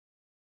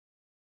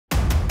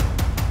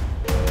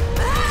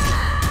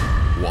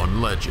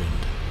legend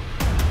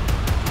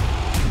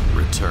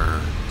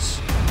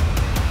returns.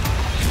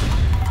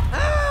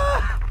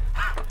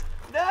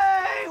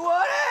 Dang,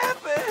 what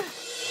happened?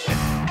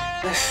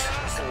 This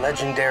is the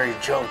legendary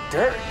Joe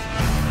Dirt.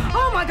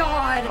 Oh my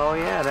God! Oh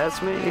yeah,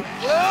 that's me.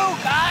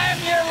 Luke, I am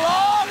your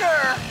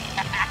logger!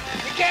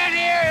 You can't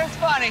hear, it's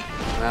funny.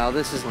 Well,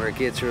 this is where it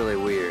gets really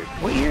weird.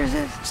 What year is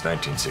this? It's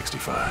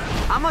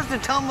 1965. I must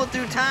have tumbled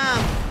through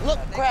time. Look,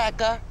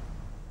 Cracker,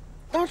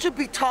 don't you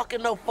be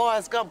talking no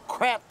Forrest Gump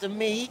crap to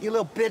me, you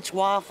little bitch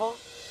waffle.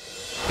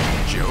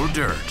 Joe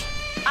Dirt.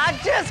 I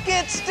just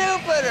get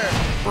stupider.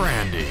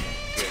 Brandy.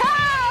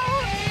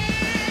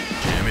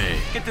 Jimmy.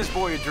 Get this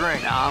boy a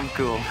drink. Nah, I'm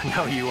cool.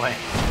 No, you ain't.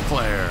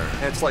 Claire.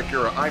 It's like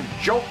you're a I'm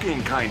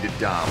joking kind of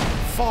dumb.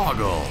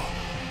 Foggle.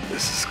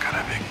 This is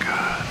gonna be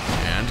good.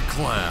 And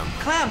Clem.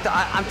 Clem,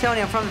 I'm telling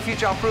you, I'm from the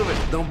future. I'll prove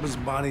it. Dump his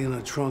body in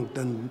a trunk,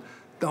 then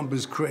dump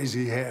his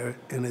crazy hair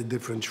in a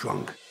different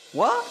trunk.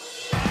 What?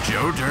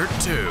 Joe Dirt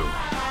 2.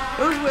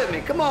 Who's with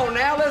me? Come on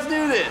now, let's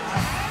do this.